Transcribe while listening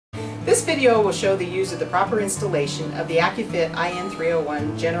This video will show the use of the proper installation of the AccuFit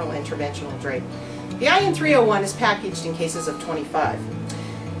IN301 General Interventional Drape. The IN301 is packaged in cases of 25.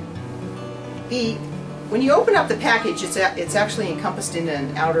 When you open up the package, it's actually encompassed in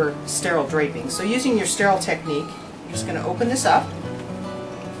an outer sterile draping. So using your sterile technique, you're just going to open this up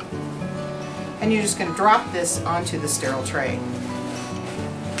and you're just going to drop this onto the sterile tray.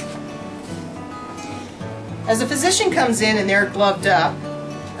 As the physician comes in and they're gloved up,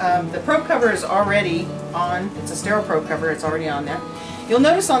 the probe cover is already on. It's a sterile probe cover, it's already on there. You'll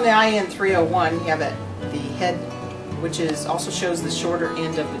notice on the IN301 you have the head, which also shows the shorter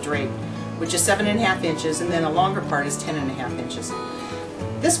end of the drape, which is 7.5 inches, and then a longer part is 10.5 inches.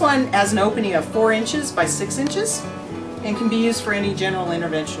 This one has an opening of 4 inches by 6 inches and can be used for any general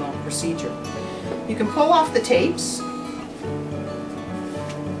interventional procedure. You can pull off the tapes,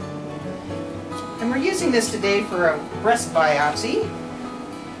 and we're using this today for a breast biopsy.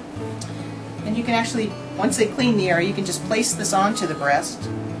 And you can actually, once they clean the area, you can just place this onto the breast,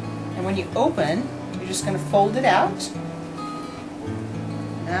 and when you open, you're just going to fold it out,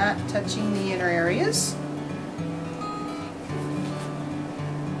 not touching the inner areas.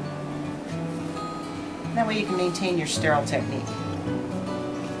 That way you can maintain your sterile technique.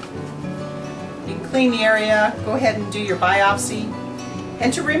 You can clean the area, go ahead and do your biopsy,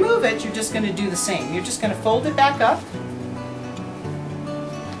 and to remove it you're just going to do the same. You're just going to fold it back up,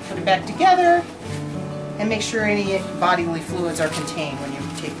 put it back together, and make sure any bodily fluids are contained when you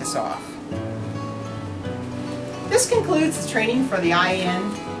take this off. This concludes the training for the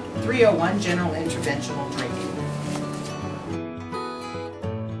IN301 General Interventional Drape.